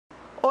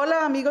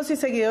Hola amigos y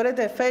seguidores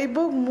de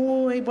Facebook,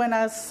 muy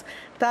buenas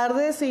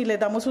tardes y les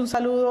damos un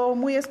saludo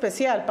muy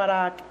especial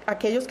para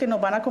aquellos que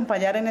nos van a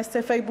acompañar en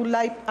este Facebook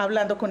Live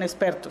hablando con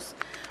expertos.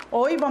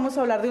 Hoy vamos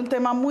a hablar de un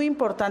tema muy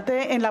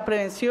importante en la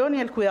prevención y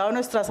el cuidado de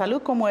nuestra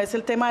salud, como es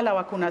el tema de la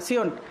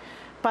vacunación.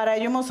 Para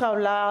ello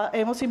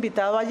hemos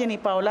invitado a Jenny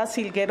Paola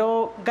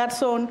Silguero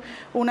Garzón,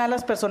 una de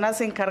las personas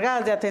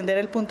encargadas de atender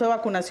el punto de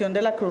vacunación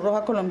de la Cruz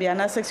Roja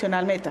Colombiana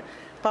Seccional Meta.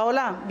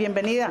 Paola,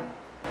 bienvenida.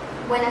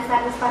 Buenas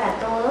tardes para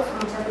todos,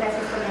 muchas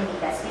gracias por la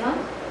invitación.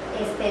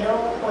 Espero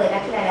poder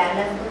aclarar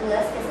las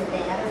dudas que se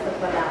tengan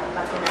respecto a la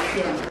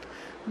vacunación.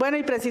 Bueno,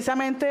 y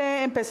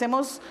precisamente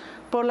empecemos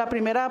por la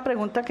primera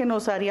pregunta que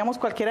nos haríamos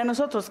cualquiera de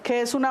nosotros.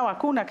 ¿Qué es una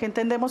vacuna? ¿Qué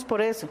entendemos por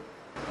eso?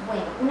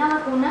 Bueno, una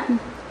vacuna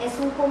es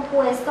un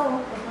compuesto,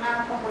 es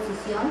una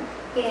composición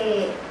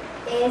que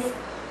es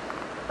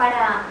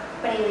para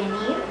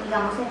prevenir,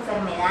 digamos,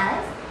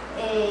 enfermedades.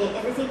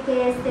 Es decir,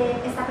 que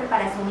esta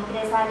preparación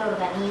ingresa al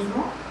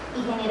organismo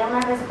y genera una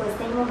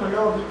respuesta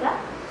inmunológica,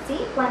 ¿sí?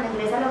 Cuando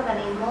ingresa al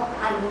organismo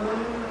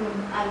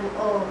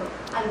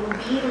algún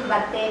virus,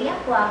 bacteria,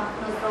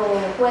 nuestro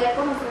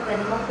cuerpo, nuestro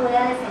organismo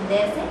pueda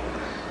defenderse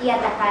y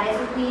atacar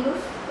esos virus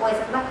o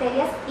esas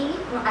bacterias y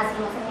así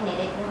no se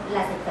generen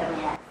las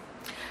enfermedades.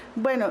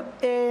 Bueno,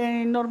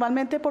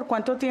 normalmente ¿por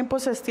cuánto tiempo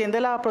se extiende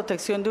la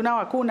protección de una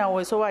vacuna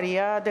o eso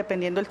varía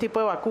dependiendo del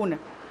tipo de vacuna?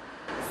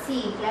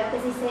 Sí, claro que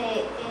sí.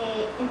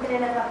 Entre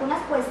las vacunas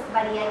pues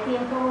varía el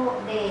tiempo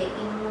de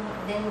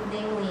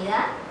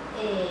inmunidad,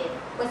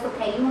 puesto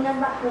que hay unas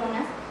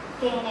vacunas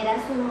que generan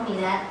su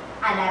inmunidad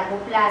a largo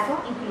plazo,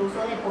 incluso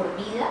de por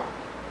vida,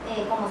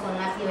 como son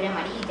la fiebre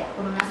amarilla,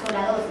 con una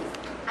sola dosis.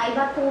 Hay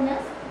vacunas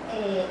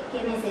que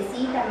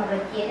necesitan o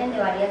requieren de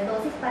varias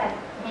dosis para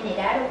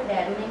generar o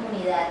crear una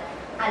inmunidad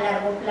a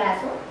largo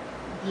plazo,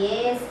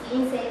 10,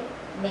 15,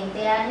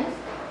 20 años,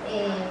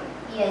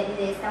 y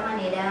de esta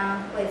manera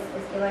pues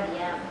es que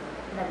varía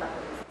las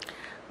vacunas.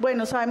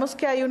 Bueno, sabemos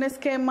que hay un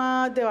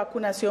esquema de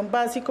vacunación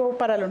básico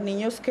para los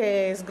niños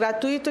que es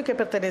gratuito y que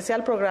pertenece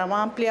al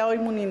programa ampliado de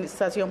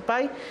inmunización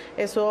PAI.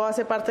 Eso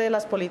hace parte de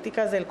las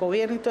políticas del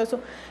gobierno y todo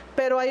eso.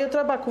 Pero hay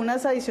otras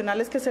vacunas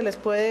adicionales que se les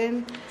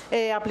pueden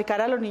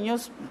aplicar a los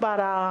niños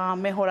para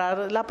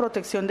mejorar la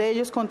protección de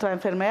ellos contra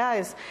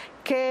enfermedades.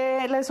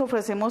 ¿Qué les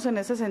ofrecemos en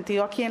ese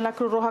sentido aquí en la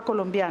Cruz Roja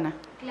Colombiana?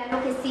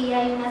 Claro que sí,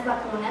 hay unas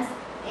vacunas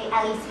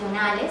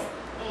adicionales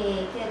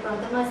que de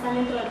pronto no están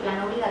dentro del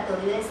plan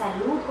obligatorio de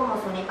salud, como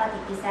son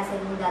hepatitis A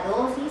segunda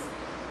dosis,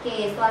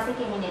 que esto hace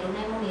que genere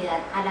una inmunidad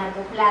a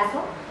largo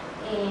plazo.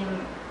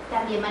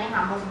 También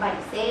manejamos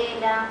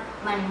varicela,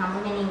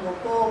 manejamos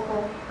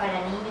meningococo para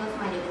niños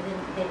mayores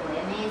de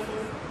 9 meses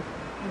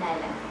en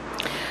adelante.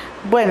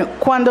 Bueno,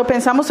 cuando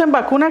pensamos en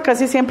vacuna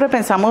casi siempre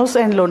pensamos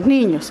en los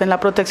niños, en la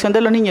protección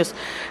de los niños,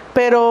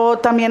 pero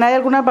también hay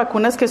algunas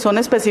vacunas que son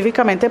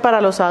específicamente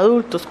para los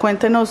adultos.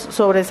 Cuéntenos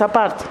sobre esa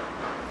parte.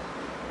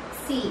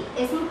 Sí,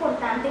 es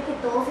importante que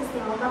todos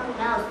estemos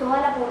vacunados, toda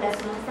la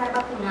población estar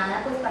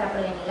vacunada pues para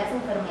prevenir las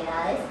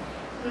enfermedades.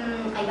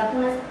 Hay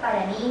vacunas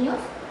para niños,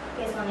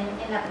 que son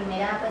en la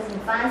primera pues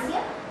infancia,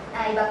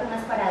 hay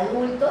vacunas para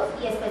adultos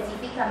y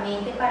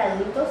específicamente para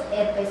adultos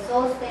herpes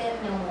zóster,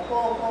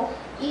 neumococo,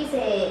 y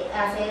se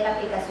hace la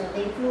aplicación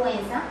de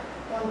influenza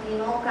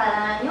continuo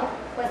cada año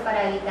pues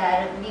para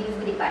evitar virus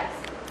gripales.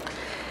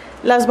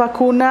 Las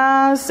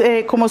vacunas,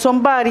 como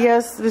son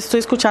varias,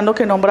 estoy escuchando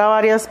que nombra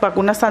varias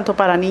vacunas tanto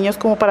para niños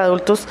como para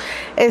adultos,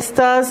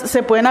 ¿estas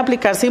se pueden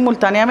aplicar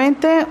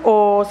simultáneamente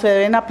o se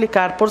deben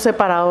aplicar por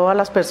separado a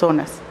las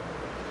personas?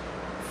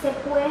 Se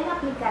pueden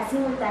aplicar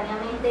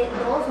simultáneamente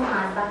dos o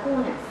más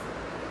vacunas.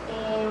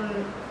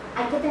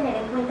 Hay que tener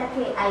en cuenta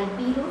que hay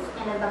virus,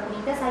 en las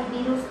vacunitas hay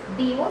virus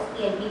vivos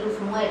y hay virus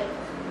muertos,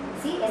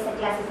 ¿sí? Que se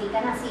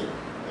clasifican así.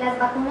 Las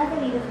vacunas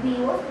de virus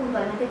vivos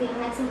puntualmente tienen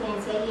una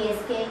exigencia y es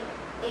que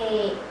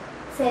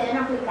se deben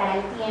aplicar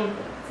al tiempo.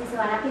 Si se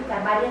van a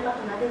aplicar varias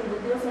vacunas de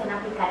virus vivos, se deben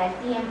aplicar al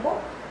tiempo.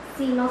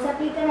 Si no se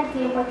aplican al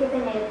tiempo, hay que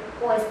tener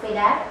o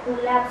esperar un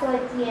lapso de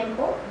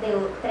tiempo de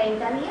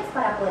 30 días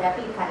para poder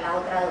aplicar la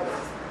otra dosis.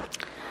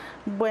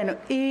 Bueno,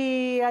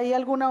 ¿y hay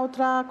alguna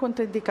otra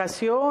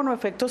contraindicación o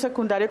efecto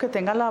secundario que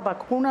tengan las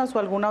vacunas o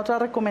alguna otra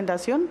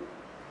recomendación?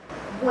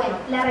 Bueno,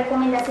 la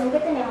recomendación que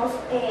tenemos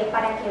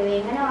para que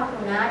vengan a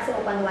vacunarse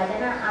o cuando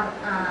vayan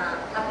a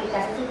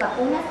aplicarse sus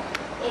vacunas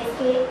es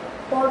que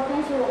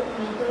porten su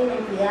documento de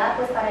identidad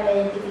pues para la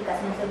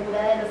identificación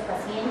segura de los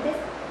pacientes,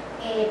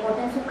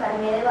 porten su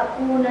carnet de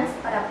vacunas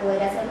para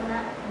poder hacer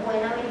una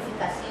buena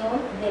verificación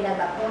de las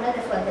vacunas,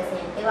 de su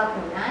antecedente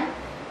vacunal.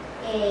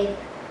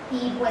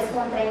 Y pues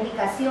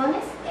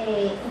contraindicaciones,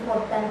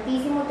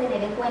 importantísimo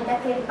tener en cuenta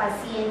que el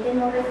paciente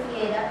nos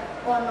refiera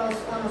o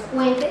nos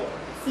cuente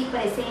si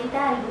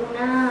presenta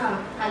alguna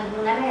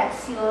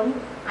reacción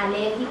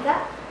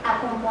alérgica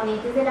a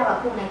componentes de la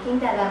vacuna. Hay que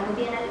indagar muy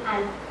bien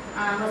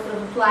a nuestros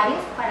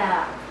usuarios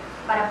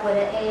para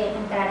poder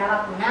entrar a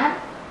vacunar.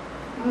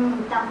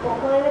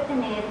 Tampoco debe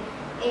tener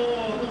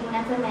ninguna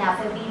enfermedad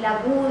febril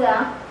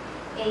aguda.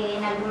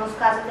 En algunos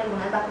casos de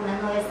algunas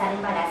vacunas no debe estar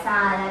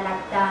embarazada,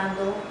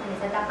 lactando, en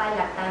esa etapa de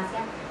lactancia.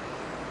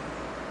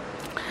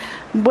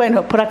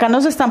 Bueno, por acá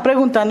nos están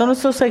preguntando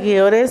nuestros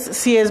seguidores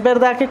si es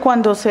verdad que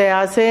cuando se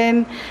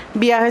hacen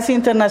viajes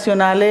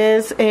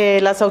internacionales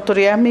las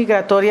autoridades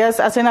migratorias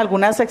hacen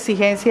algunas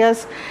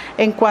exigencias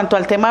en cuanto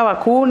al tema de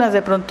vacunas.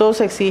 De pronto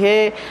se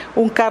exige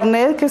un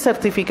carnet que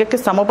certifique que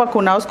estamos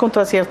vacunados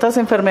contra ciertas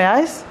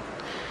enfermedades.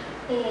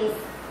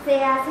 Se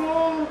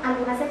hacen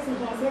algunas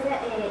exigencias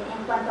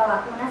en cuanto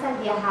a vacunas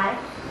al viajar,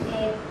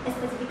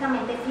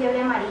 específicamente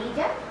fiebre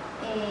amarilla,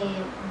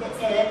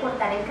 se debe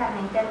portar el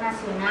carnet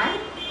internacional.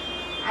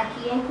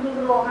 Aquí en Cruz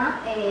Roja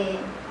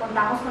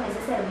contamos con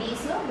ese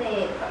servicio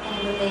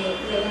en donde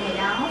le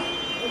generamos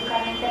un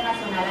carnet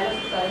internacional a los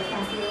usuarios que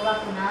han sido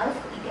vacunados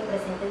y que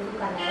presenten su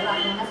carnet de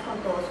vacunas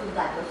con todos sus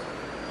datos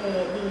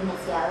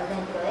diligenciados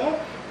dentro de él.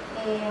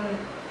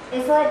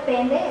 Eso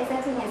depende,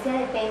 esa exigencia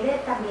depende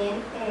también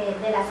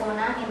de la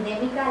zona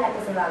endémica a la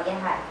que se va a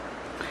viajar.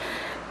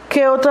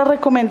 ¿Qué otras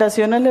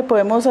recomendaciones le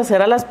podemos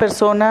hacer a las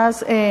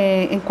personas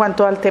en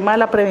cuanto al tema de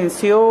la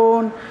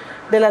prevención,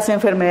 de las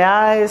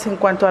enfermedades, en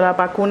cuanto a las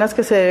vacunas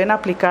que se deben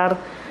aplicar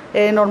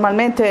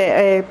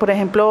normalmente? Por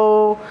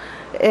ejemplo,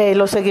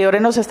 los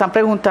seguidores nos están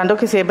preguntando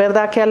que si es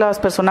verdad que a las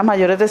personas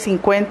mayores de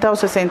 50 o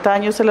 60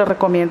 años se les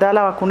recomienda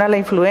la vacuna de la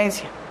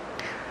influenza.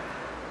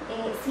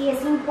 Sí,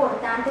 es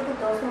importante que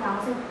todos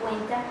tengamos en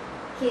cuenta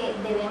que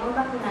debemos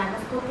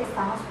vacunarnos porque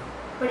estamos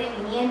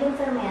previniendo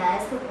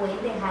enfermedades que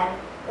pueden dejar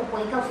o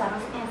pueden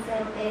causarnos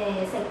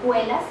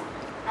secuelas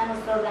a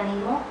nuestro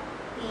organismo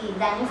y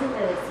daños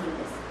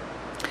irreversibles.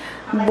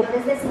 A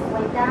mayores de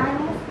 50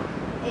 años,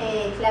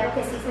 claro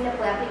que sí se le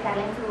puede aplicar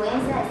la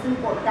influenza, es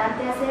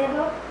importante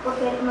hacerlo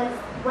porque,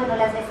 bueno,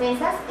 las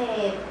defensas,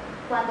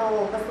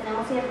 cuando pues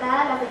tenemos cierta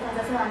edad, las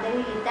defensas se van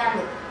debilitando,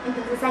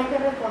 entonces hay que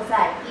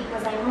reforzar y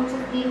pues hay muchos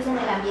virus en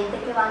el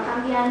ambiente que van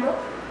cambiando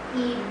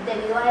y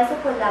debido a eso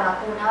pues la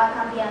vacuna va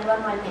cambiando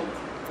anualmente.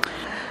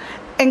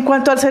 En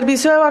cuanto al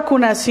servicio de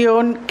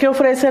vacunación que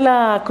ofrece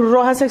la Cruz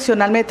Roja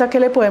Seccional Meta, ¿qué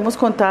le podemos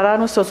contar a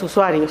nuestros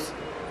usuarios?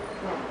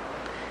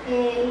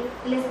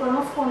 Les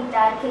podemos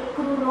contar que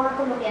Cruz Roja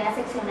Colombiana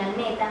Seccional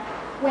Meta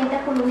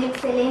cuenta con un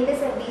excelente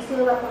servicio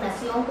de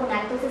vacunación con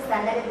altos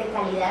estándares de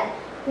calidad.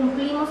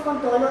 Cumplimos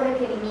con todos los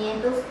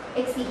requerimientos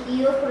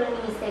exigidos por el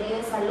Ministerio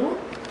de Salud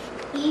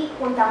y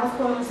contamos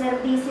con un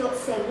servicio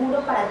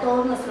seguro para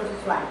todos nuestros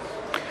usuarios.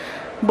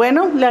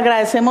 Bueno, le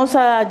agradecemos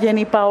a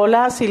Jenny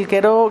Paola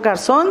Silguero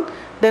Garzón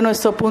de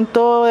nuestro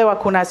punto de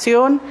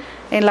vacunación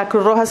en la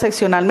Cruz Roja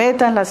Seccional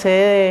Meta, en la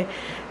sede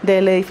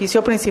del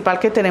edificio principal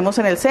que tenemos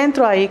en el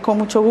centro. Ahí con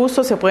mucho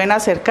gusto se pueden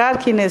acercar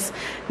quienes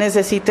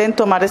necesiten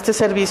tomar este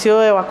servicio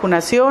de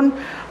vacunación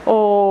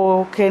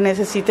o que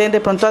necesiten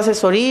de pronto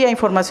asesoría,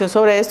 información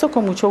sobre esto.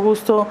 Con mucho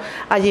gusto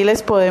allí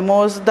les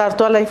podemos dar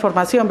toda la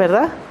información,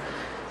 ¿verdad?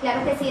 Claro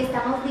que sí,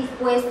 estamos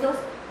dispuestos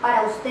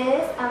para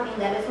ustedes a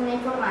brindarles una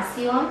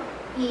información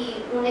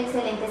y un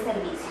excelente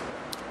servicio.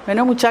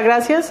 Bueno, muchas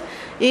gracias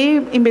y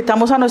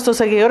invitamos a nuestros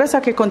seguidores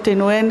a que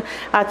continúen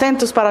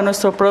atentos para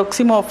nuestro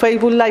próximo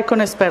Facebook Live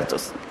con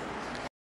expertos.